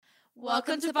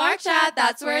Welcome to Bar Chat,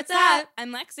 that's where it's at.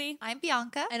 I'm Lexi. I'm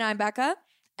Bianca. And I'm Becca.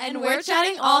 And we're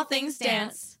chatting all things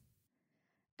dance.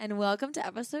 And welcome to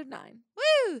episode 9.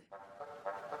 Woo!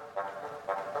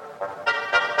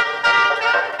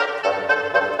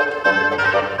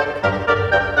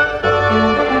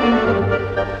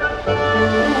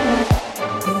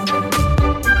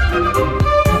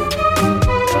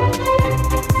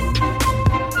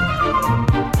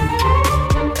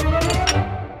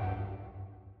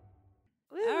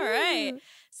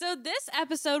 So this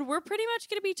episode, we're pretty much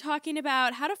going to be talking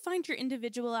about how to find your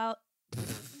individual How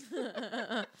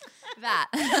to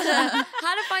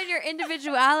find your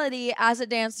individuality as a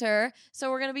dancer. So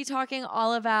we're going to be talking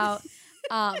all about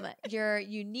your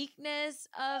uniqueness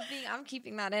of being. I'm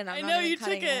keeping that in. I know you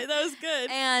took it. That was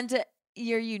good. And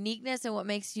your uniqueness and what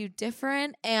makes you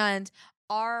different, and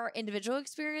our individual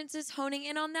experiences, honing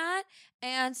in on that,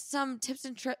 and some tips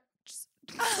and tricks.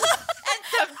 And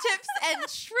some tips and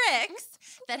tricks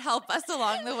that help us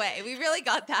along the way. We really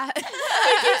got that. We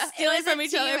keep stealing from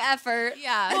each other. Effort.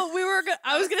 Yeah. Well,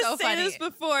 I was going to say funny. this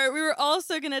before. We were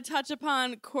also going to touch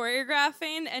upon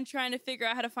choreographing and trying to figure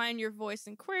out how to find your voice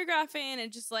in choreographing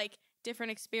and just like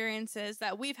different experiences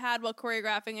that we've had while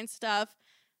choreographing and stuff.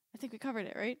 I think we covered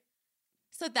it, right?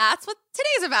 So that's what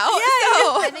today's about. Yeah,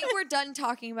 So. I think we're done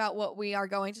talking about what we are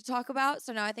going to talk about.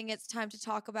 So now I think it's time to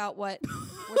talk about what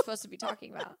we're supposed to be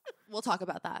talking about. We'll talk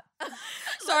about that.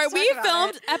 Sorry, Let's we talk about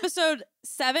filmed episode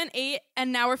 7, 8,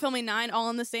 and now we're filming 9 all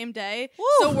on the same day. Woo.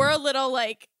 So we're a little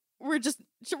like, we're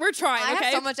trying, I okay?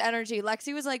 have so much energy.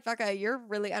 Lexi was like, Becca, you're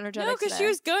really energetic No, because she today.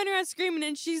 was going around screaming,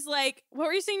 and she's like, what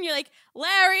were you saying? You're like,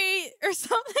 Larry, or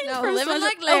something. No, from living SpongeBob.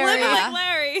 like Oh, Larry. living Yeah. like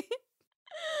Larry.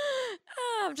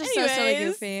 I'm just so silly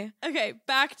Anyways. goofy. Okay,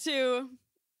 back to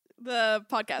the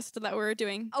podcast that we're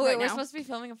doing Oh, wait, right we're now. supposed to be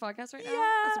filming a podcast right now?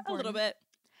 Yeah, That's a important. little bit.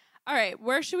 All right,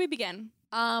 where should we begin?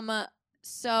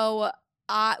 So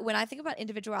when I think about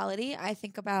individuality, I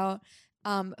think about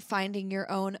finding your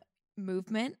own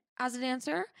movement as a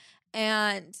dancer.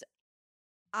 And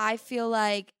I feel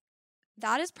like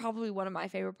that is probably one of my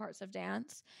favorite parts of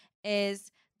dance,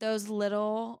 is those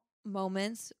little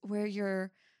moments where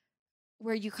you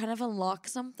kind of unlock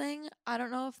something. I don't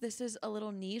know if this is a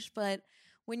little niche, but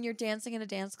when you're dancing in a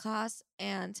dance class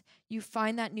and you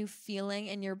find that new feeling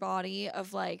in your body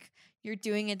of like you're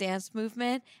doing a dance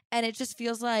movement and it just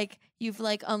feels like you've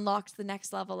like unlocked the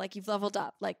next level, like you've leveled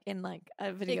up, like in like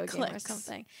a video game or clicks.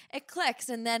 something. It clicks,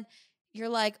 and then you're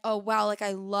like, oh wow, like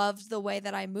I loved the way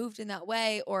that I moved in that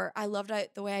way, or I loved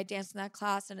the way I danced in that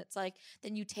class. And it's like,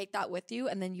 then you take that with you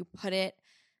and then you put it,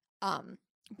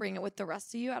 bring it with the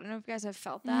rest of you. I don't know if you guys have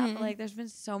felt that, but like there's been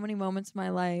so many moments in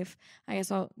my life. I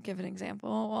guess I'll give an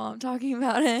example while I'm talking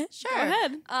about it. Sure. Go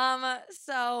ahead.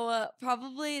 So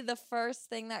probably the first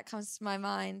thing that comes to my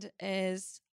mind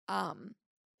is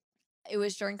it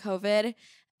was during COVID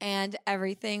and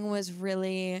everything was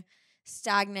really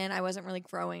stagnant. I wasn't really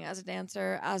growing as a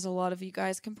dancer, as a lot of you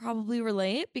guys can probably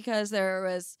relate, because there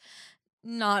was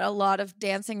not a lot of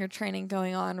dancing or training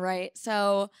going on, right?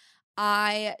 So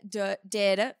I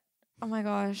did. Oh my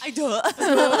gosh. I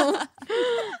do.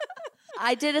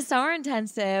 I did a summer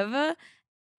intensive,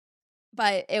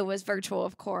 but it was virtual,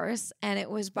 of course, and it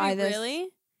was by Wait, this. really?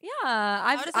 Yeah,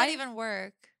 How does that even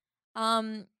work?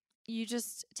 You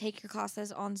just take your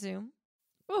classes on Zoom.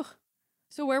 Ooh.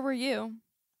 So where were you?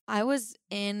 I was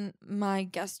in my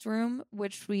guest room,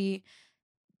 which we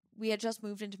had just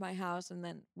moved into my house, and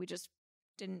then we just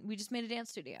made a dance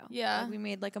studio. Yeah. Like, we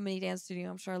made like a mini dance studio.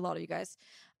 I'm sure a lot of you guys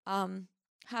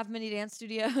have mini dance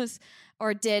studios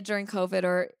or did during COVID,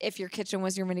 or if your kitchen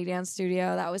was your mini dance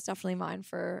studio. That was definitely mine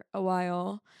for a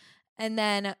while. And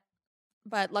then,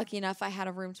 but lucky enough, I had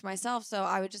a room to myself, so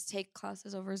I would just take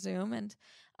classes over Zoom. And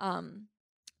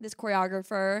this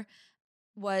choreographer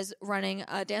was running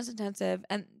a dance intensive,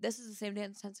 and this is the same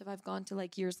dance intensive I've gone to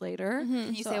like years later.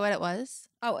 Can you So- say what it was?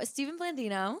 Oh, Stephen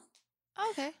Blandino. Oh,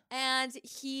 okay. And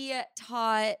he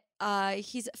taught,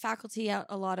 he's faculty at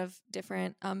a lot of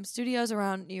different studios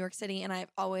around New York City, and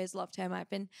I've always loved him. I've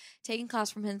been taking class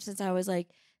from him since I was like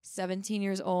 17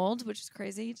 years old, which is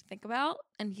crazy to think about.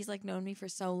 And he's like known me for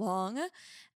so long,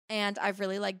 and I've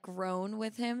really like grown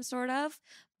with him sort of.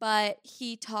 But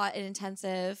he taught an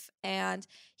intensive, and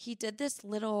he did this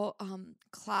little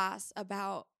class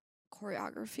about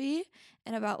choreography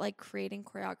and about like creating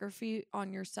choreography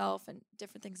on yourself and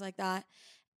different things like that.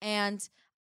 And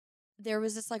there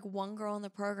was this like one girl in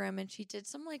the program, and she did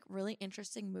some like really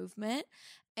interesting movement,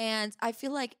 and I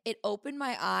feel like it opened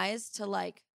my eyes to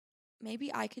like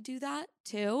maybe I could do that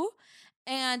too.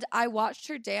 And I watched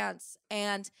her dance,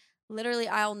 and literally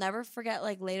I'll never forget,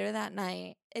 like later that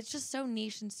night it's just so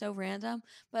niche and so random.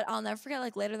 But I'll never forget,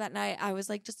 like, later that night, I was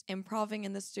like just improvising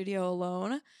in the studio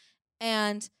alone.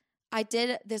 And I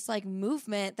did this like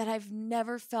movement that I've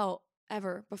never felt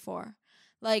ever before.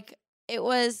 Like, it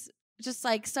was just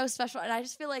like so special. And I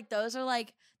just feel like those are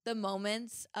like the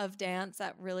moments of dance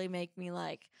that really make me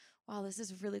like, wow, this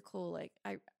is really cool. Like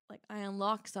I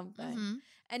unlocked something. Mm-hmm.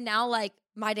 And now like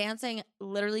my dancing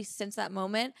literally since that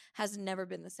moment has never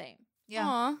been the same. Yeah.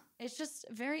 Aw. It's just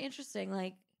very interesting.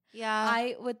 Like, Yeah.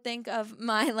 I would think of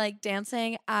my like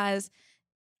dancing as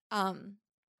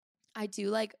I do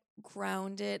like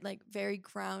grounded, like very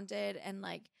grounded and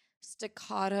like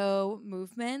staccato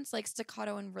movements, like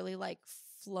staccato and really like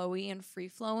flowy and free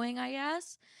flowing, I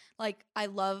guess. Like, I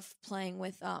love playing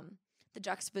with the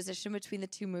juxtaposition between the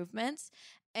two movements.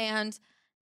 And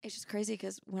it's just crazy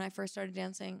because when I first started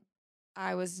dancing,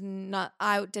 I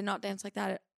did not dance like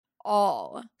that at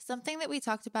all. Something that we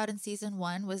talked about in season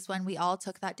 1 was when we all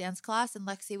took that dance class and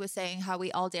Lexi was saying how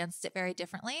we all danced it very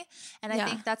differently. And I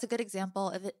think that's a good example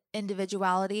of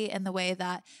individuality in the way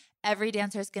that every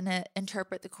dancer is going to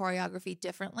interpret the choreography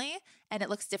differently and it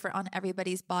looks different on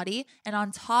everybody's body. And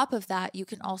on top of that, you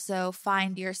can also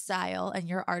find your style and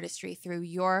your artistry through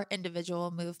your individual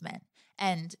movement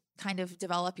and kind of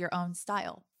develop your own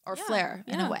style or flair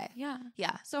in a way. Yeah.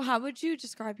 Yeah. So how would you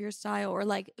describe your style or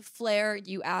like flair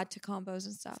you add to combos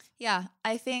and stuff? Yeah.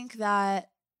 I think that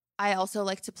I also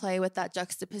like to play with that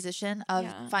juxtaposition of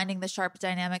finding the sharp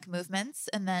dynamic movements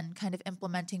and then kind of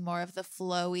implementing more of the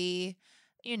flowy,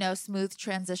 smooth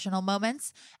transitional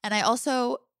moments. And I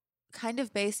also kind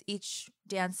of base each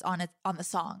dance on the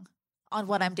song, on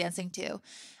what I'm dancing to.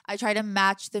 I try to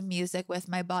match the music with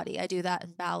my body. I do that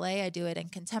in ballet. I do it in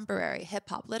contemporary, hip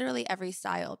hop, literally every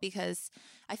style, because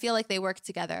I feel like they work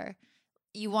together.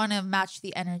 You want to match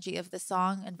the energy of the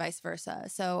song and vice versa.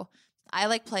 So I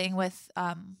like playing with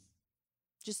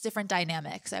just different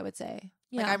dynamics, I would say.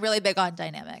 Yeah. Like, I'm really big on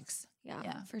dynamics.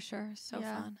 Yeah, for sure. So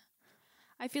fun.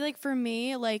 I feel like for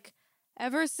me, like,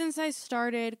 ever since I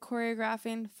started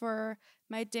choreographing for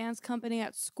my dance company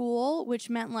at school, which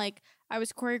meant like I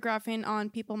was choreographing on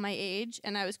people my age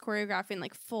and I was choreographing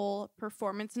like full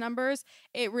performance numbers,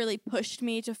 it really pushed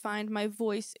me to find my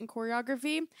voice in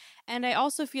choreography. And I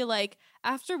also feel like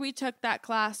after we took that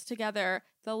class together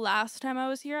the last time I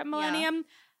was here at Millennium,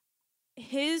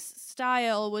 his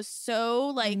style was so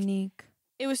like unique.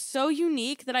 It was so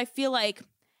unique that I feel like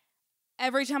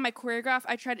every time I choreograph,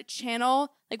 I try to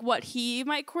channel like what he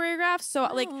might choreograph. So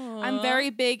like I'm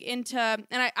very big into,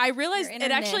 and I realized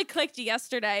it actually clicked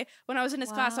yesterday when I was in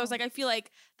his class. I was like, I feel like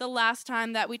the last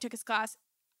time that we took his class,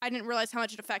 I didn't realize how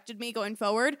much it affected me going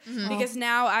forward because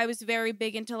now I was very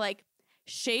big into like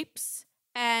shapes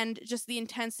and just the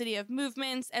intensity of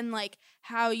movements and like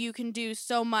how you can do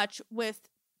so much with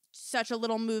such a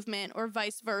little movement or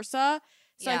vice versa.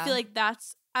 So I feel like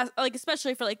that's like,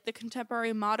 especially for like the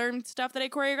contemporary modern stuff that I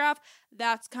choreograph,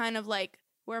 that's kind of like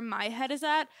where my head is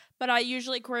at. But I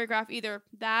usually choreograph either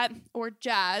that or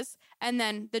jazz. And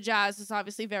then the jazz is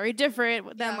obviously very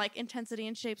different than like intensity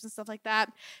and shapes and stuff like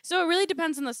that. So it really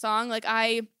depends on the song. Like,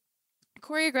 I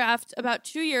choreographed about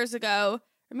 2 years ago,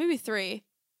 or maybe 3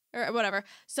 or whatever.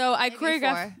 So I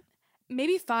choreographed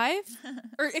maybe 5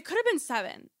 or it could have been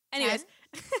 7. Anyways,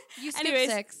 you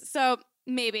skipped 6. So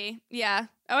maybe, yeah.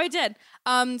 Oh, I did.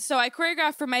 So I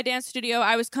choreographed for my dance studio.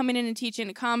 I was coming in and teaching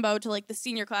a combo to like the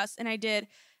senior class, and I did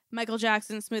Michael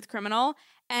Jackson's Smooth Criminal,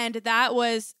 and that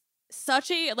was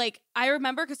such a like. I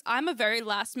remember because I'm a very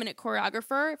last minute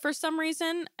choreographer for some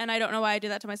reason, and I don't know why I do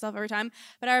that to myself every time.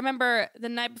 But I remember the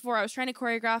night before I was trying to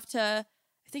choreograph to,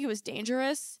 I think it was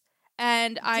Dangerous,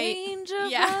 and I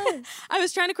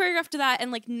was trying to choreograph to that,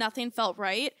 and like nothing felt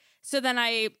right. So then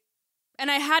I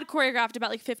had choreographed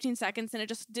about like 15 seconds and it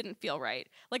just didn't feel right.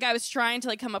 Like, I was trying to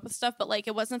like come up with stuff, but like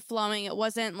it wasn't flowing. It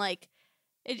wasn't like,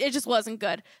 it just wasn't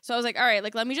good. So I was like, all right,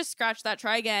 like let me just scratch that,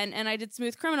 try again. And I did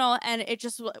Smooth Criminal and it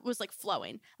just was like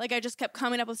flowing. Like, I just kept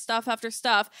coming up with stuff after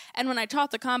stuff. And when I taught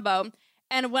the combo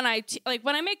and when I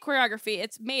make choreography,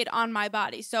 it's made on my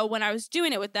body. So when I was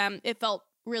doing it with them, it felt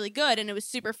really good and it was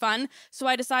super fun. So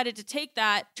I decided to take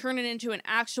that, turn it into an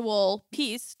actual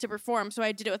piece to perform. So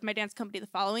I did it with my dance company the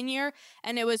following year,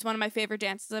 and it was one of my favorite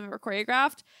dances I've ever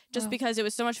choreographed just because it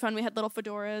was so much fun. We had little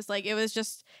fedoras. Like, it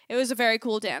was a very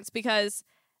cool dance because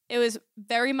it was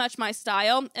very much my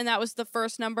style, and that was the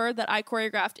first number that I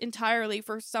choreographed entirely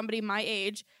for somebody my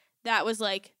age that was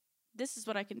like, this is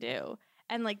what I can do,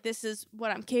 and like this is what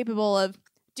I'm capable of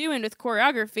doing with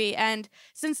choreography. And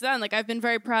since then, like, I've been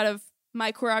very proud of my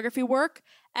choreography work,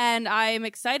 and I'm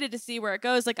excited to see where it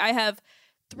goes. Like, I have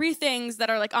 3 things that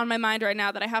are like on my mind right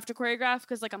now that I have to choreograph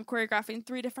because like I'm choreographing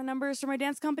 3 different numbers for my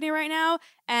dance company right now.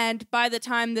 And by the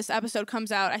time this episode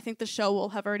comes out, I think the show will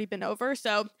have already been over.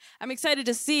 So I'm excited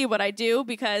to see what I do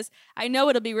because I know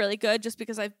it'll be really good just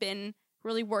because I've been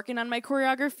really working on my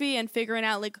choreography and figuring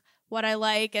out like what I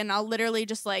like. And I'll literally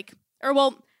just like,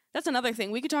 that's another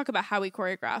thing. We could talk about how we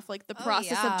choreograph, like the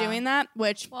process of doing that,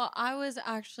 which. Well, I was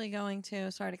actually going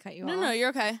to, sorry to cut you off. No, you're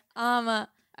okay.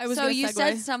 So you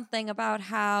said something about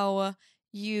how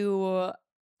you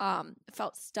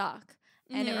felt stuck,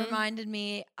 and it reminded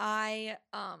me. I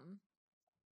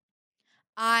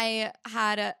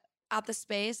had at the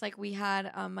space, like we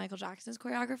had Michael Jackson's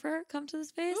choreographer come to the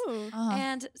space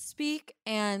and speak,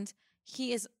 and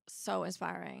he is so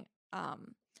inspiring.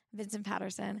 Vincent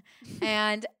Patterson,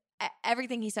 and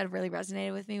everything he said really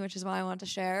resonated with me, which is why I wanted to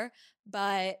share.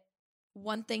 But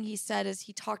one thing he said is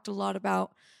he talked a lot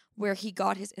about where he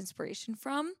got his inspiration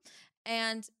from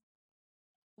and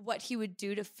what he would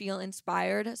do to feel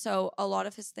inspired. So a lot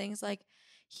of his things, like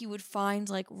he would find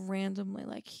like randomly,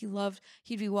 like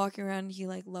he'd be walking around and he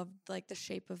like loved like the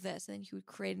shape of this, and then he would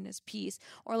create in his piece.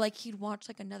 Or like he'd watch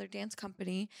like another dance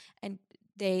company and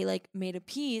they like made a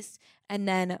piece, and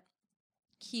then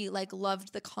he like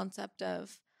loved the concept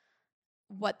of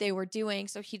what they were doing,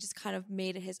 so he just kind of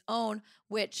made it his own,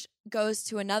 which goes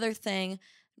to another thing,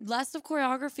 less of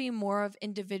choreography, more of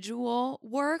individual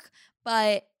work.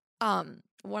 But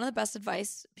one of the best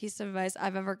piece of advice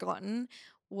I've ever gotten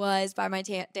was by my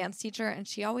dance teacher, and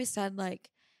she always said, like,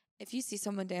 if you see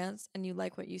someone dance and you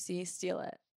like what you see, steal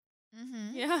it.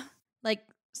 Yeah, like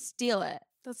steal it.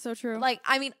 That's so true. Like,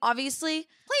 I mean, obviously,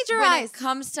 plagiarize. When it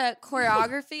comes to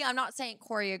choreography, I'm not saying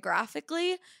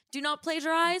choreographically do not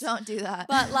plagiarize. Don't do that.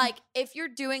 But like, if you're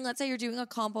doing, let's say you're doing a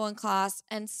combo in class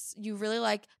and you really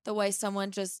like the way someone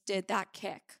just did that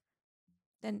kick,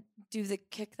 then do the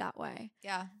kick that way.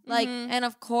 Yeah. Like, and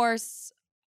of course,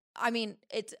 I mean,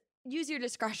 it's use your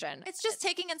discretion. It's just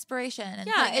taking inspiration. And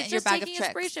it's just taking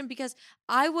inspiration, because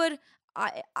I would.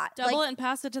 Double it and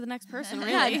pass it to the next person.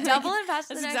 Really, yeah, double and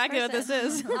pass it to the next exactly person. What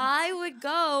this is. I would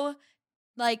go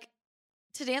like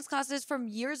to dance classes from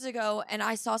years ago, and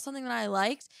I saw something that I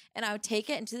liked, and I would take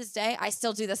it, and to this day, I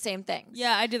still do the same things.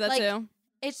 Yeah, I do that too.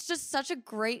 It's just such a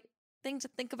great thing to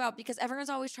think about, because everyone's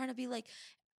always trying to be like,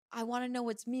 I want to know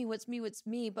what's me,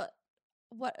 but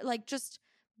just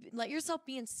let yourself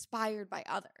be inspired by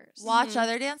others. Watch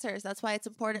other dancers. That's why it's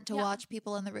important to watch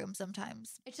people in the room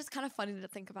sometimes. It's just kind of funny to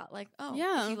think about, like, oh,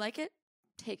 yeah, if you like it,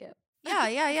 take it. Yeah.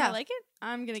 If I like it,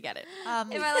 I'm gonna get it.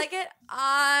 If I like it,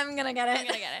 I'm gonna get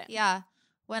it. Yeah.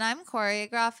 When I'm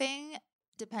choreographing,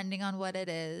 depending on what it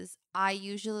is, I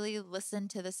usually listen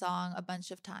to the song a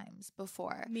bunch of times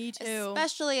before. Me too.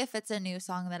 Especially if it's a new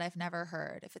song that I've never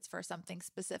heard, if it's for something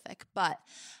specific. But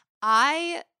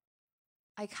I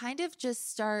kind of just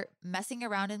start messing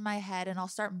around in my head, and I'll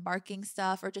start marking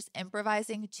stuff or just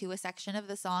improvising to a section of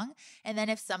the song. And then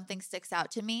if something sticks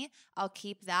out to me, I'll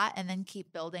keep that and then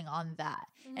keep building on that.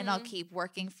 And I'll keep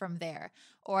working from there.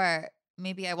 Or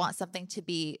maybe I want something to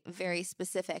be very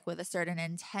specific with a certain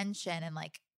intention and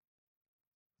like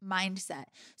mindset.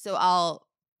 So I'll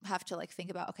have to like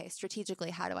think about, okay, strategically,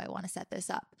 how do I want to set this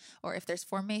up? Or if there's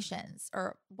formations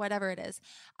or whatever it is,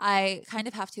 I kind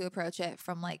of have to approach it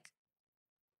from like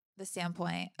the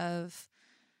standpoint of,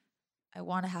 I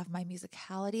want to have my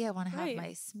musicality. I want to have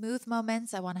my smooth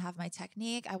moments. I want to have my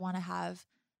technique. I want to have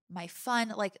my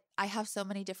fun. Like, I have so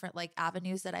many different like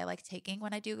avenues that I like taking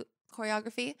when I do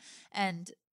choreography.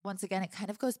 And once again, it kind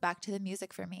of goes back to the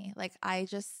music for me. Like, I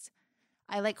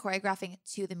like choreographing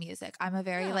to the music. I'm a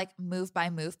very like move by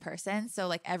move person. So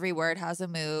like every word has a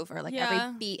move, or like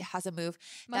every beat has a move.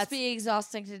 Must be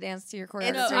exhausting to dance to your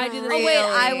choreography. No, I do. Oh wait,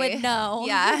 I would know.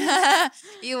 Yeah,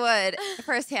 you would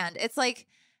firsthand. It's like,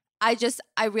 I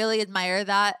really admire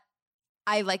that.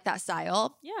 I like that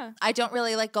style. Yeah. I don't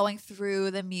really like going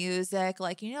through the music,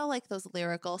 like, you know, like those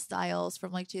lyrical styles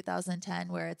from like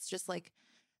 2010 where it's just like,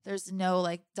 there's no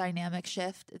like dynamic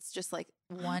shift. It's just like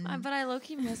one. But I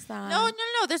low-key miss that. No.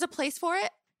 There's a place for it,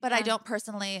 but I don't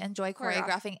personally enjoy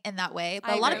choreographing in that way.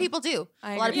 But a lot of people do.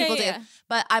 A lot of people do.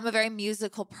 But I'm a very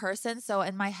musical person. So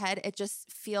in my head, it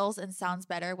just feels and sounds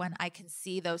better when I can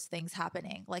see those things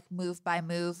happening, like move by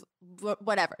move,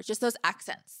 whatever. Just those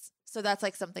accents. So that's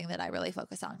like something that I really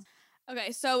focus on.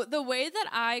 Okay, so the way that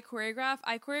I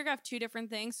choreograph 2 different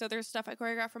things. So there's stuff I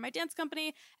choreograph for my dance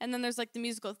company, and then there's like the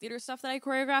musical theater stuff that I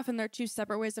choreograph, and they're 2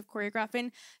 separate ways of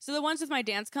choreographing. So the ones with my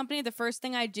dance company, the first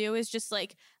thing I do is just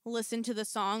like listen to the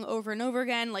song over and over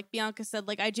again. Like Bianca said,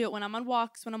 like I do it when I'm on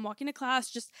walks, when I'm walking to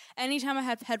class, just anytime I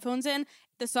have headphones in,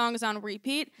 the song is on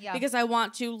repeat because I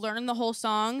want to learn the whole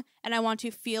song and I want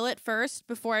to feel it first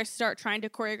before I start trying to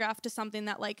choreograph to something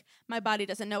that like my body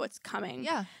doesn't know it's coming.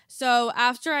 Yeah. So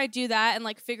after I do that and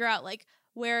like figure out like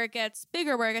where it gets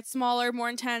bigger, where it gets smaller, more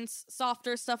intense,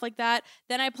 softer, stuff like that.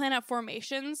 Then I plan out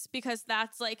formations because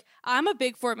that's like, I'm a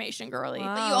big formation girly.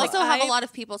 Wow. But you also have a lot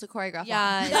of people to choreograph.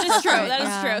 Yeah, that is true. That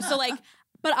is true. So like,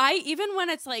 but even when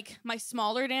it's like my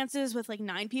smaller dances with like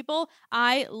 9 people,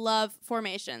 I love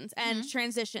formations and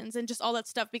transitions and just all that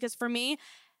stuff because for me,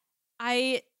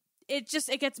 it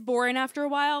gets boring after a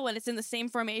while when it's in the same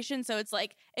formation. So it's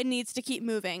like, it needs to keep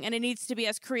moving and it needs to be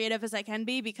as creative as I can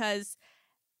be because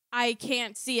I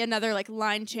can't see another like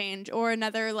line change or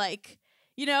another like,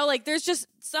 you know, like there's just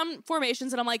some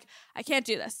formations that I'm like, I can't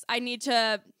do this. I need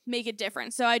to make it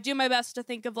different. So I do my best to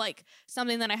think of like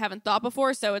something that I haven't thought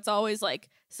before. So it's always like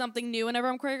something new whenever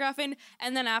I'm choreographing.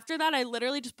 And then after that, I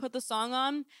literally just put the song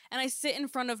on and I sit in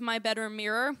front of my bedroom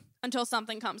mirror until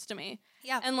something comes to me.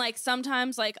 Yeah. And like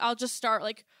sometimes like I'll just start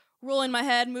like rolling my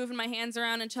head, moving my hands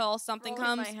around until something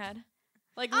comes. My head.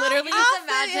 Like literally just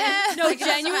imagine. No,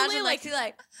 genuinely like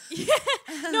yeah.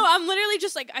 No, I'm literally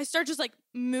just like I start just like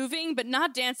moving but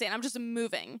not dancing. I'm just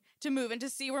moving and to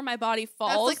see where my body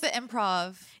falls. That's like the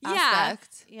improv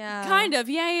aspect. Yeah. Kind of.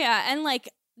 Yeah. And like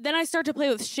then I start to play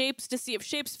with shapes to see if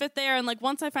shapes fit there and like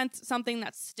once I find something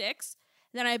that sticks,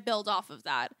 then I build off of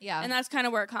that. Yeah. And that's kind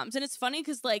of where it comes. And it's funny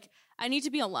cuz like I need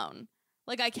to be alone.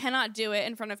 Like I cannot do it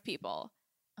in front of people.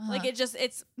 Like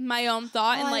it's my own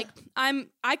thought and like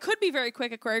I could be very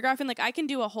quick at choreographing. Like I can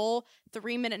do a whole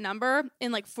 3-minute number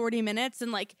in like 40 minutes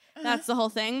and like that's the whole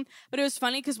thing. But it was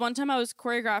funny because one time I was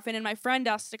choreographing and my friend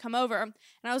asked to come over and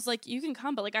I was like, you can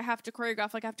come, but like I have to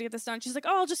choreograph, like I have to get this done. She's like,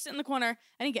 oh, I'll just sit in the corner.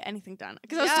 I didn't get anything done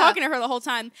because I was talking to her the whole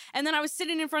time. And then I was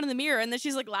sitting in front of the mirror and then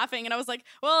she's like laughing and I was like,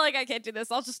 well, like I can't do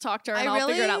this. I'll just talk to her and I'll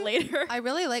figure it out later. I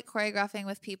really like choreographing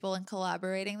with people and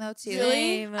collaborating though too.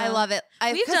 Really? I love it.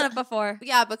 We've done it before.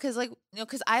 Yeah, because like, you know,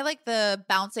 because I like the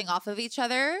bouncing off of each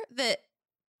other,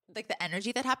 like the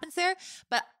energy that happens there.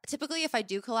 But typically if I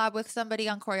do collab with somebody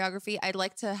on choreography, I'd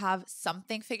like to have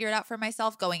something figured out for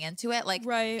myself going into it. Like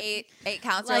eight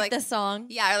counts. Like, or like the song.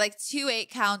 Yeah, or like 2 8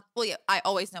 count. Well, yeah, I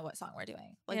always know what song we're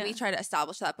doing. Like we try to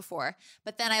establish that before.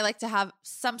 But then I like to have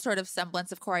some sort of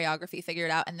semblance of choreography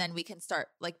figured out and then we can start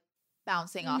like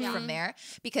bouncing off from there.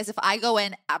 Because if I go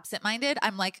in absent-minded,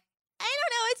 I'm like, I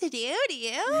don't know what to do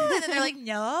you? And then they're like,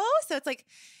 no. So it's like,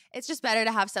 it's just better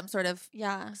to have some sort of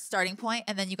starting point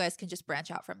and then you guys can just branch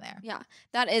out from there. Yeah.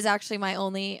 That is actually my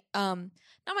only, not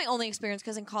my only experience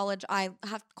because in college I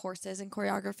have courses in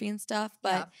choreography and stuff.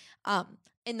 But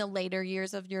in the later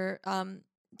years of your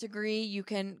degree, you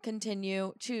can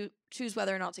continue to choose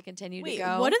whether or not to continue to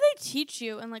go. What do they teach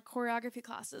you in like choreography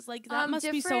classes? Like that must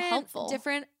be so helpful.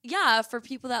 For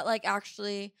people that like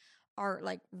actually are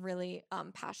like really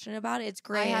passionate about it. It's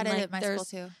great. I had and, it at my school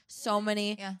too. So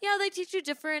many. Yeah, they teach you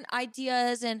different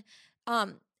ideas and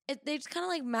they just kind of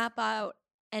like map out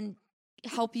and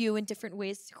help you in different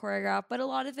ways to choreograph. But a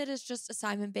lot of it is just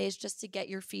assignment based just to get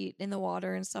your feet in the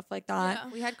water and stuff like that.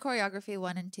 Yeah. We had choreography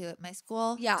 1 and 2 at my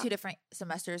school. Yeah. 2 different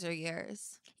semesters or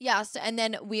years. Yes. And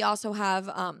then we also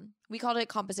have we called it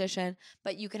composition,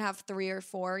 but you can have 3 or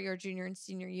 4 your junior and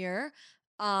senior year.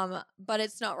 But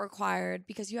it's not required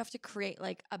because you have to create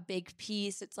like a big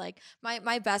piece. It's like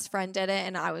my best friend did it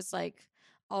and I was like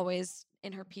always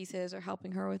in her pieces or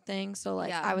helping her with things. So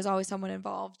like I was always someone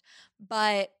involved,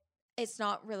 but it's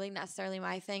not really necessarily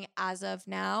my thing as of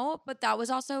now. But that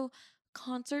was also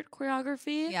concert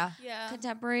choreography. Yeah.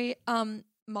 Contemporary,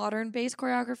 modern based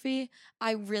choreography.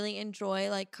 I really enjoy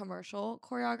like commercial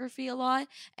choreography a lot.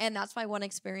 And that's my one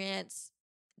experience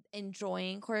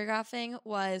enjoying choreographing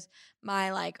was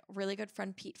my like really good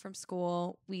friend Pete from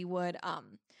school. We would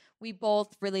we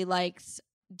both really liked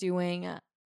doing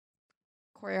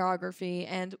choreography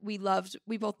and we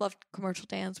both loved commercial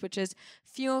dance, which is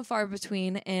few and far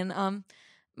between in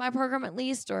my program at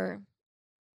least, or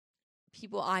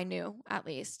people I knew at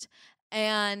least.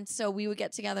 And so we would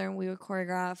get together and we would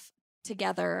choreograph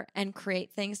together and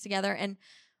create things together, and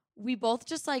we both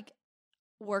just like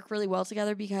work really well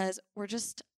together because we're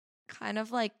just kind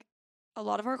of like a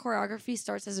lot of our choreography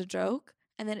starts as a joke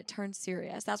and then it turns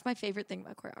serious. That's my favorite thing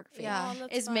about choreography. Yeah,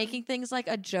 is fun. Making things like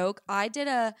a joke. I did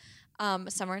a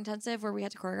summer intensive where we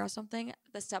had to choreograph something,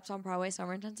 the Steps on Broadway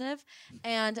summer intensive,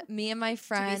 and me and my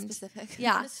friend. To be specific.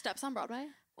 Yeah. The Steps on Broadway?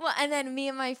 Well, and then me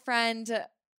and my friend,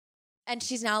 and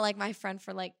she's now like my friend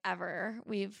for like ever.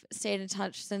 We've stayed in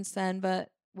touch since then, but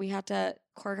we had to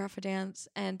choreograph a dance,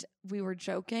 and we were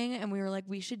joking, and we were like,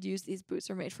 we should use these boots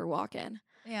are made for walk-in.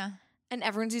 Yeah. And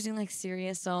everyone's using like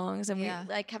serious songs, and we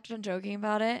like kept on joking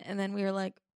about it, and then we were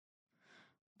like,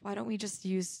 why don't we just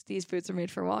use these boots are made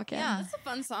for walk-in? Yeah, that's a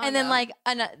fun song. And then like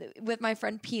with my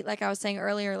friend Pete, like I was saying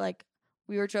earlier, like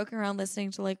we were joking around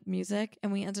listening to like music,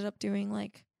 and we ended up doing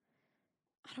like,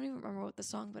 I don't even remember what the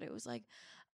song, but it was like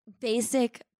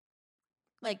basic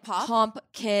like pop? comp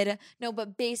kid. No,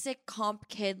 but basic comp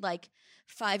kid, like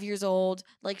 5 years old,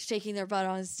 like shaking their butt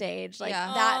on stage, like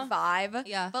that vibe.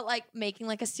 Yeah. But like making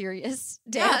like a serious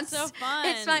dance. Yeah, so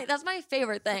fun. That's my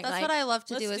favorite thing. That's like, what I love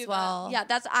to do as well. Yeah,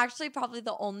 that's actually probably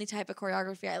the only type of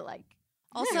choreography I like.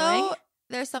 Also,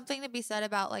 there's something to be said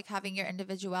about like having your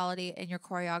individuality in your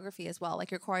choreography as well,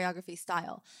 like your choreography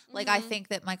style. Like I think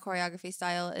that my choreography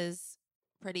style is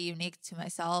pretty unique to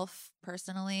myself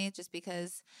personally, just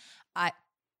because I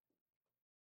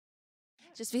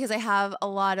have a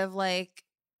lot of like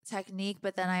technique,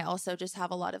 but then I also just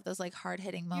have a lot of those like hard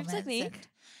hitting moments. Technique? And,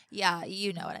 yeah,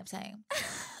 you know what I'm saying.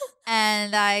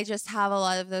 And I just have a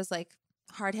lot of those like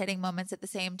hard hitting moments at the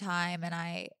same time. And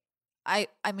I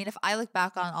mean, if I look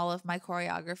back on all of my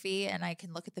choreography and I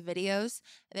can look at the videos,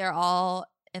 they're all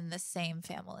in the same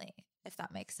family, if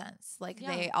that makes sense. Like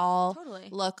they all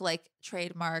look like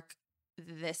trademark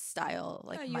this style,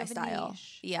 like my style.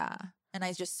 Yeah. And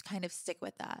I just kind of stick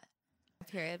with that.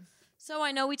 Period. So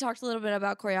I know we talked a little bit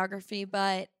about choreography,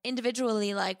 but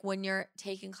individually, like when you're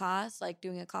taking class, like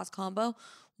doing a class combo,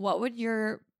 what would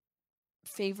your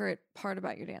favorite part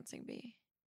about your dancing be?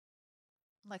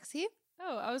 Lexi?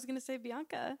 Oh, I was gonna say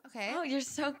Bianca. Okay. Oh, you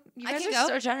guys are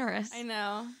so generous. I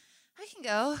know. I can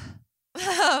go.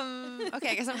 Okay,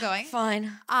 I guess I'm going.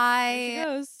 Fine.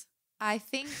 I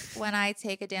think when I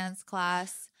take a dance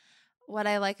class, what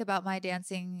I like about my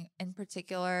dancing in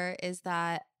particular is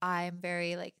that I'm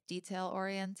very like detail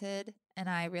oriented, and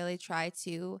I really try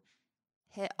to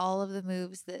hit all of the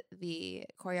moves that the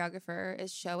choreographer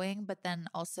is showing, but then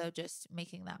also just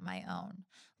making that my own.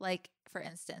 Like, for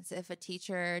instance, if a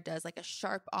teacher does like a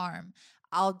sharp arm,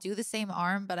 I'll do the same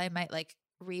arm, but I might like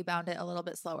rebound it a little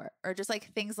bit slower, or just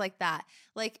like things like that,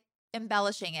 like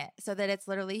embellishing it so that it's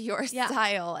literally your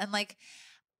style. And like,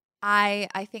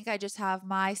 I think I just have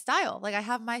my style. Like I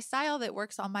have my style that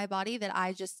works on my body that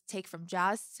I just take from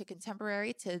jazz to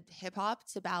contemporary to hip hop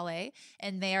to ballet,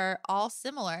 and they're all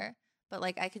similar, but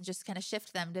like I can just kind of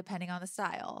shift them depending on the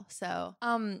style. So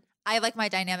I like my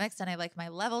dynamics, and I like my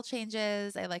level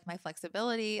changes. I like my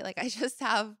flexibility. Like I just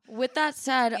have. With that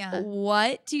said,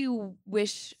 what do you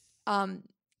wish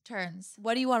turns?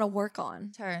 What do you want to work on?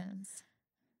 Turns.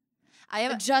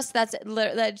 That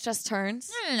just turns.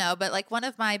 No, but like one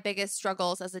of my biggest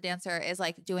struggles as a dancer is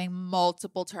like doing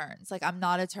multiple turns. Like I'm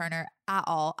not a turner at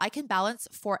all. I can balance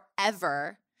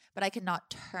forever, but I cannot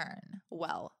turn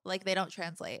well. Like they don't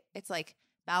translate. It's like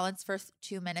balance for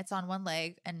 2 minutes on one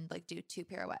leg and like do 2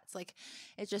 pirouettes. Like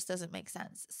it just doesn't make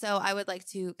sense. So I would like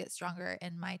to get stronger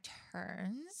in my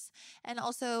turns, and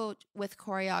also with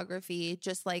choreography,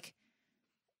 just like,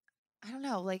 I don't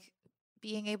know, like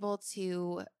being able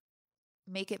to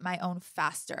make it my own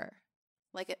faster,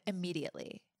 like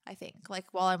immediately. I think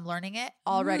like while I'm learning it,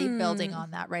 already building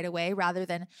on that right away, rather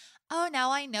than, oh,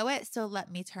 now I know it, so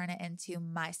let me turn it into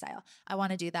my style. I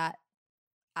want to do that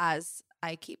as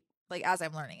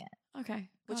I'm learning it. Okay.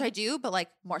 Which I do, but like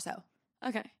more so.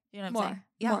 Okay. You know what I'm saying?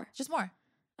 Yeah. More. Just more.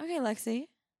 Okay, Lexi.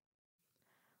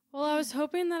 Well, I was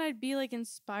hoping that I'd be like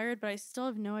inspired, but I still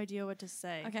have no idea what to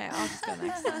say. Okay, I'll just go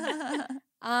next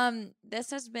then. This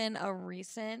has been a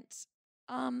recent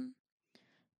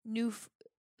new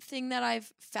thing that I've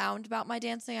found about my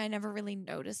dancing. I never really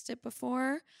noticed it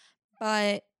before,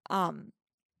 but and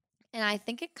I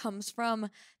think it comes from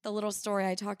the little story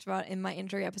I talked about in my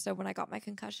injury episode when I got my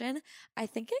concussion. I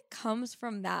think it comes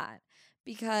from that,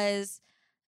 because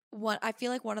I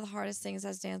feel like one of the hardest things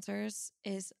as dancers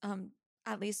is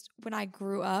at least when I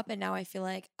grew up, and now I feel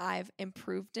like I've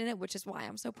improved in it, which is why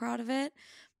I'm so proud of it.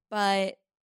 But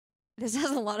this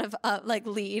has a lot of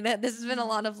lead. This has been a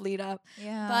lot of lead up.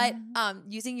 Yeah. But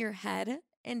using your head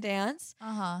in dance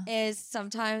is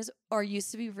sometimes, or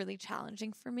used to be, really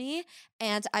challenging for me,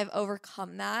 and I've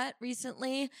overcome that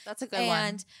recently. That's a good one.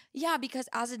 And yeah, because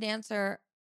as a dancer,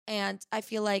 and I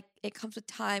feel like it comes with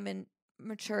time and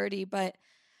maturity, but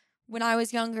when I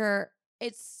was younger,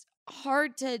 it's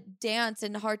hard to dance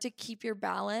and hard to keep your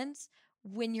balance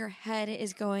when your head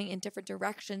is going in different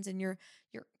directions, and you're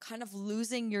kind of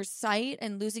losing your sight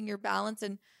and losing your balance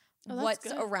and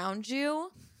what's around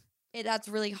you. That's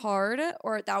really hard,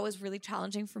 or that was really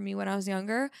challenging for me when I was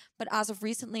younger. But as of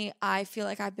recently, I feel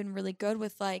like I've been really good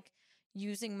with like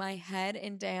using my head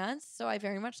in dance. So I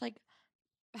very much like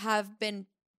have been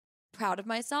proud of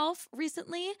myself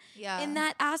recently Yeah. in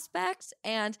that aspect.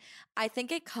 And I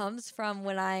think it comes from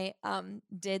when I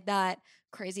did that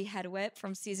crazy head whip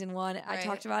from season 1. I Right.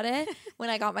 talked about it when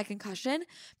I got my concussion,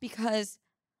 because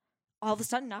all of a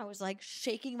sudden I was like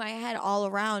shaking my head all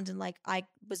around, and like I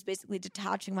was basically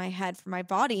detaching my head from my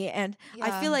body. And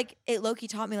I feel like it low-key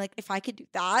taught me, like, if I could do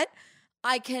that,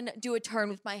 I can do a turn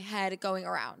with my head going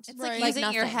around. It's like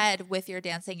using your head with your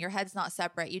dancing. Your head's not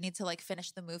separate. You need to like finish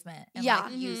the movement and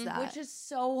like use that. Which is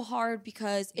so hard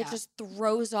because it just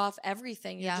throws off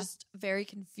everything. You're just very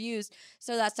confused.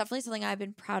 So that's definitely something I've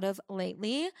been proud of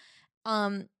lately.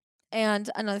 And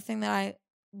another thing that I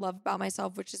love about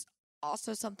myself, which is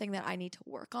also something that I need to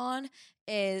work on,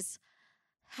 is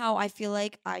how I feel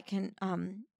like I can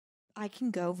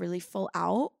go really full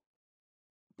out,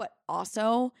 but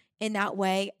also in that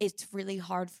way, it's really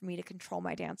hard for me to control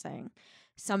my dancing.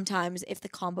 Sometimes if the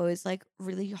combo is like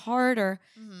really hard or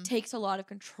takes a lot of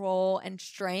control and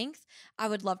strength, I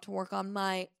would love to work on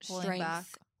my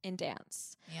strength in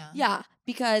dance. Yeah,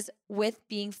 because with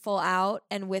being full out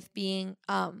and with being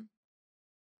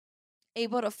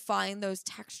able to find those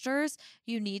textures,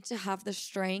 you need to have the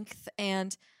strength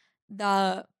and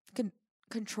the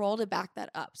control to back that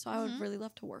up. So I would really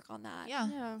love to work on that.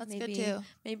 Yeah, that's good too.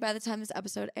 Maybe by the time this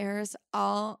episode airs,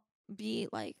 I'll be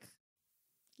like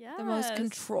the most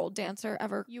controlled dancer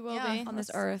ever. You will be on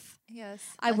this earth. Yes,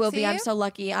 I will be. I'm so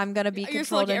lucky. I'm gonna be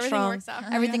controlled and strong.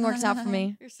 Everything works out for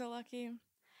me. You're so lucky.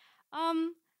 I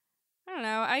don't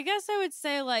know. I guess I would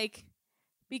say, like,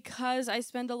 because I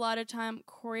spend a lot of time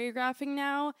choreographing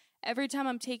now, every time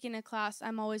I'm taking a class,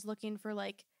 I'm always looking for,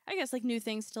 like, I guess, like, new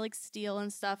things to, like, steal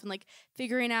and stuff, and, like,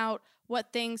 figuring out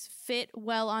what things fit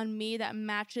well on me that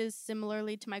matches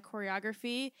similarly to my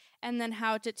choreography, and then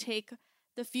how to take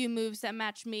the few moves that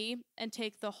match me and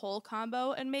take the whole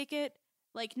combo and make it,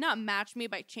 like, not match me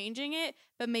by changing it,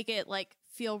 but make it, like,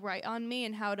 feel right on me,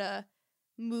 and how to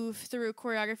move through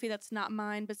choreography that's not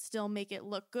mine but still make it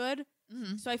look good.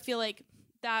 So I feel like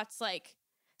that's, like,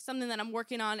 something that I'm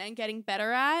working on and getting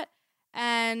better at.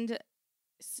 And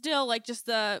still, like, just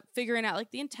the figuring out,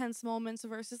 like, the intense moments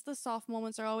versus the soft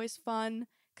moments are always fun,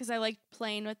 because I like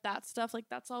playing with that stuff. Like,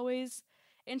 that's always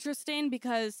interesting,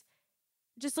 because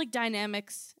just, like,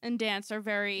 dynamics and dance are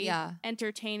very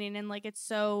entertaining, and, like, it's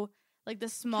so, like, the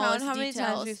smallest how many details.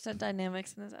 times we've said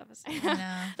dynamics in this episode?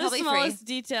 The smallest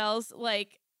details,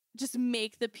 like, just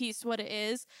make the piece what it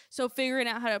is. So figuring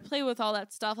out how to play with all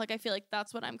that stuff, like, I feel like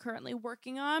that's what I'm currently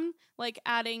working on, like,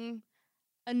 adding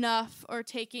enough or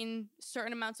taking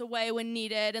certain amounts away when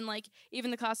needed. And, like,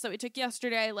 even the class that we took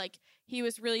yesterday, like, he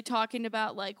was really talking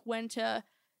about, like, when to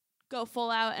go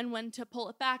full out and when to pull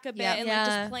it back a bit, and like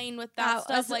just playing with that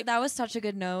stuff. Like, that was such a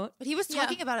good note. But he was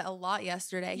talking about it a lot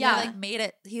yesterday. He like made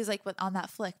it. He was like, on that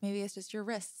flick, maybe it's just your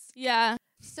wrists. Yeah.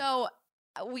 So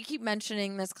we keep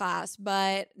mentioning this class,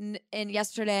 but in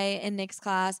yesterday in Nick's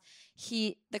class,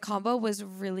 the combo was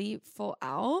really full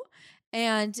out,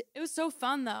 and it was so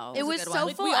fun though. It was so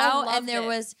full out, and there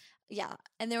was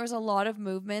a lot of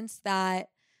movements that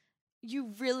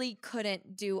you really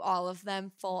couldn't do all of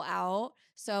them full out.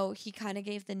 So he kind of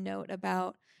gave the note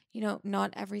about,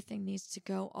 not everything needs to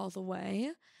go all the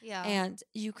way. Yeah. And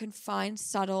you can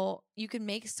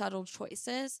make subtle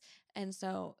choices. And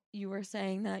so you were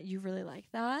saying that you really like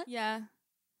that? Yeah.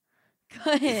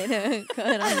 Good. Good.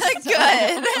 Good.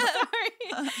 Sorry.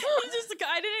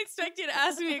 I didn't expect you to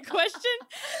ask me a question.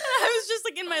 I was just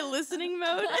like in my listening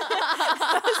mode.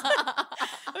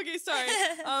 Okay, sorry.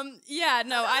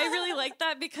 No, I really like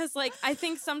that, because like I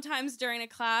think sometimes during a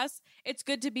class, it's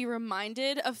good to be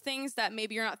reminded of things that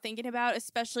maybe you're not thinking about,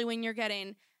 especially when you're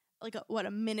getting like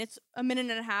a minute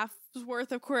and a half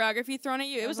worth of choreography thrown at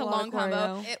you. It was a long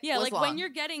combo. Like long. When you're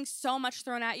getting so much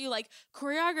thrown at you, like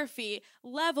choreography,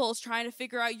 levels, trying to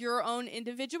figure out your own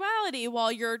individuality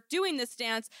while you're doing this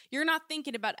dance, you're not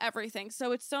thinking about everything.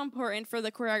 So it's so important for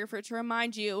the choreographer to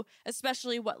remind you,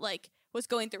 especially what like was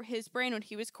going through his brain when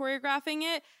he was choreographing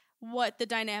it, what the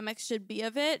dynamics should be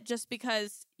of it, just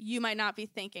because you might not be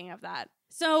thinking of that.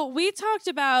 So we talked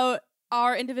about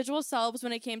our individual selves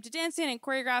when it came to dancing and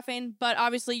choreographing, but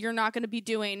obviously you're not going to be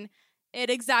doing it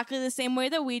exactly the same way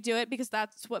that we do it, because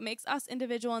that's what makes us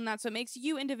individual and that's what makes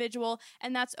you individual,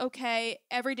 and that's okay.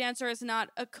 Every dancer is not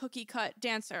a cookie cut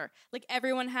dancer. Like,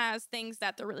 everyone has things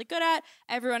that they're really good at,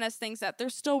 everyone has things that they're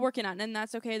still working on, and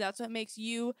that's okay. That's what makes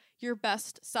you your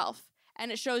best self,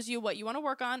 and it shows you what you want to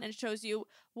work on, and it shows you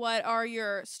what are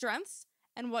your strengths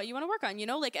and what you want to work on,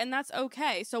 and that's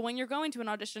okay. So when you're going to an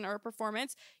audition or a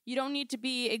performance, you don't need to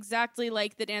be exactly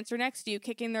like the dancer next to you,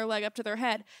 kicking their leg up to their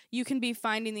head. You can be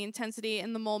finding the intensity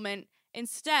in the moment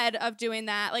instead of doing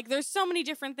that. Like, there's so many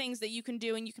different things that you can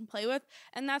do and you can play with,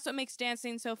 and that's what makes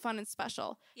dancing so fun and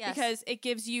special. Yes. Because it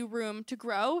gives you room to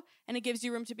grow and it gives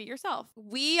you room to be yourself.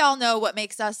 We all know what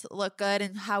makes us look good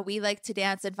and how we like to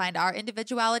dance and find our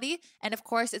individuality. And of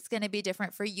course, it's going to be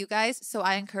different for you guys. So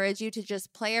I encourage you to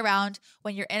just play around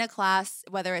when you're in a class,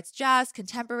 whether it's jazz,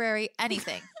 contemporary,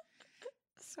 anything,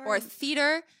 or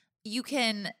theater. You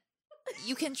can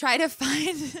try to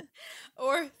find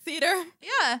or theater.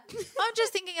 Yeah. I'm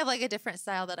just thinking of like a different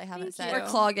style that I haven't said. Or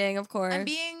clogging, of course. I'm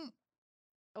being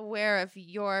aware of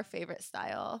your favorite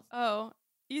style. Oh,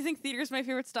 you think theater is my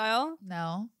favorite style?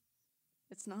 No.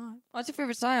 It's not. What's your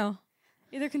favorite style?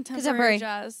 Either contemporary or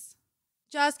jazz.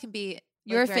 Jazz can be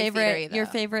your very favorite. theatery, Your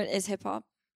favorite is hip hop,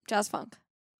 jazz, funk.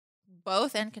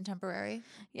 Both and contemporary.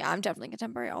 Yeah, I'm definitely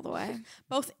contemporary all the way.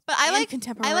 Both, but I like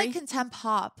contemporary. I like contemp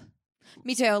pop.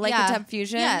 Me too. Like contemp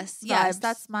fusion. Yes, vibes.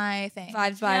 that's my thing.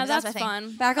 Vibes. Yeah, that's my thing.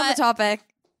 fun. Back on the topic.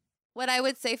 What I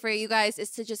would say for you guys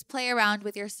is to just play around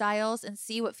with your styles and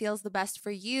see what feels the best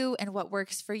for you and what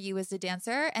works for you as a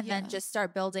dancer, and then just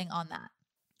start building on that.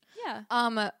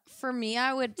 Yeah. For me,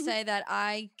 I would say that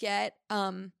I get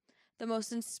the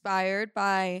most inspired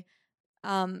by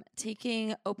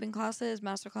taking open classes,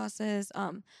 master classes,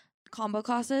 combo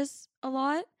classes a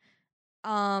lot.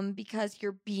 Because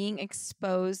you're being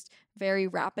exposed very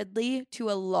rapidly to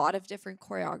a lot of different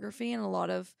choreography and a lot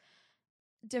of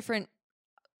different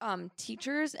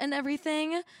teachers and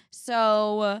everything.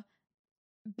 So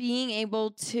being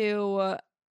able to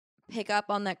pick up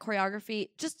on that choreography,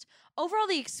 just overall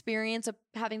the experience of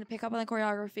having to pick up on the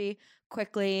choreography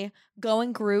quickly, go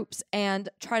in groups and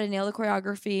try to nail the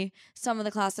choreography. Some of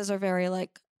the classes are very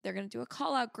like, they're going to do a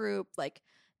call out group, like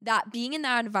that. Being in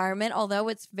that environment, although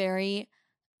it's very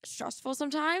stressful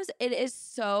sometimes, it is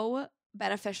so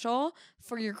beneficial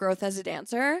for your growth as a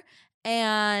dancer.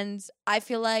 And I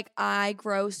feel like I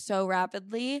grow so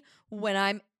rapidly when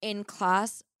I'm in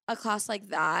class, a class like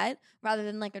that, rather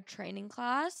than like a training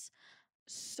class.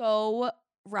 So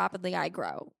rapidly I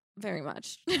grow very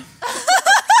much.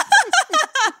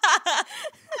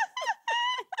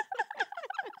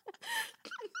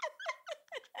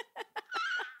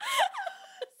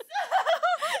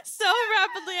 So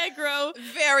rapidly I grow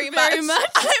Very much.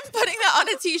 I'm putting that on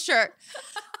a t-shirt.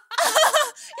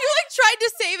 You like tried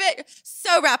to save it.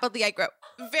 So rapidly I grow.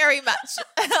 Very much.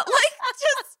 Like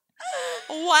just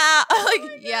wow.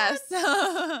 Like yes.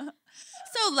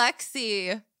 So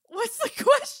Lexi, what's the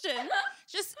question?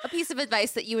 Just a piece of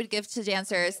advice that you would give to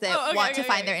dancers that want to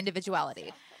find their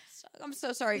individuality. I'm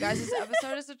so sorry, guys. This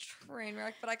episode is a train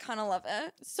wreck, but I kind of love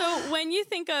it. So when you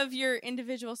think of your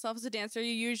individual self as a dancer,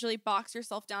 you usually box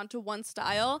yourself down to one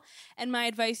style. And my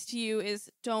advice to you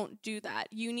is don't do that.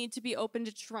 You need to be open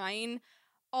to trying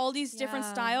all these different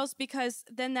styles, because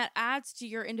then that adds to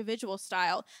your individual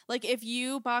style. Like if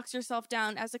you box yourself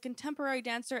down as a contemporary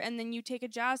dancer and then you take a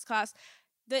jazz class,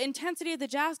 the intensity of the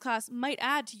jazz class might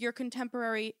add to your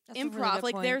contemporary improv. Really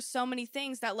like point. There's so many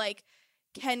things that like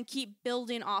can keep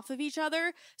building off of each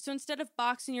other. So instead of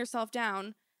boxing yourself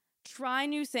down, try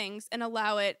new things and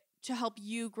allow it to help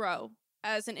you grow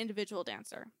as an individual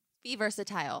dancer. Be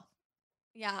versatile.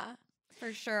 Yeah,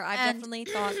 for sure. I definitely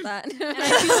thought that. And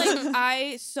I feel like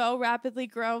I so rapidly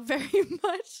grow very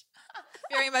much.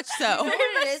 Very much so.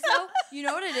 You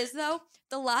know what it is though?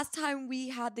 The last time we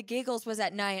had the giggles was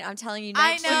at night. I'm telling you,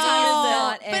 I night know, is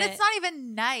not but it. it's not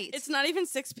even night. It's not even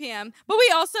 6 p.m. But we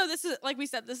also, this is, like we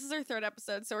said, this is our 3rd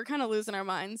episode, so we're kind of losing our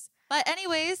minds. But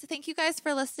anyways, thank you guys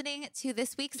for listening to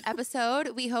this week's episode.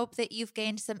 We hope that you've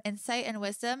gained some insight and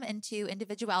wisdom into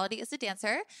individuality as a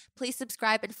dancer. Please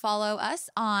subscribe and follow us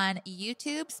on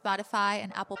YouTube, Spotify,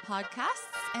 and Apple Podcasts.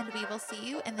 And we will see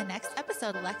you in the next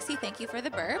episode. Lexi, thank you for the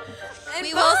burp. And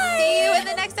we will see you in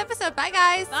the next episode. Bye,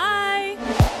 guys. Bye.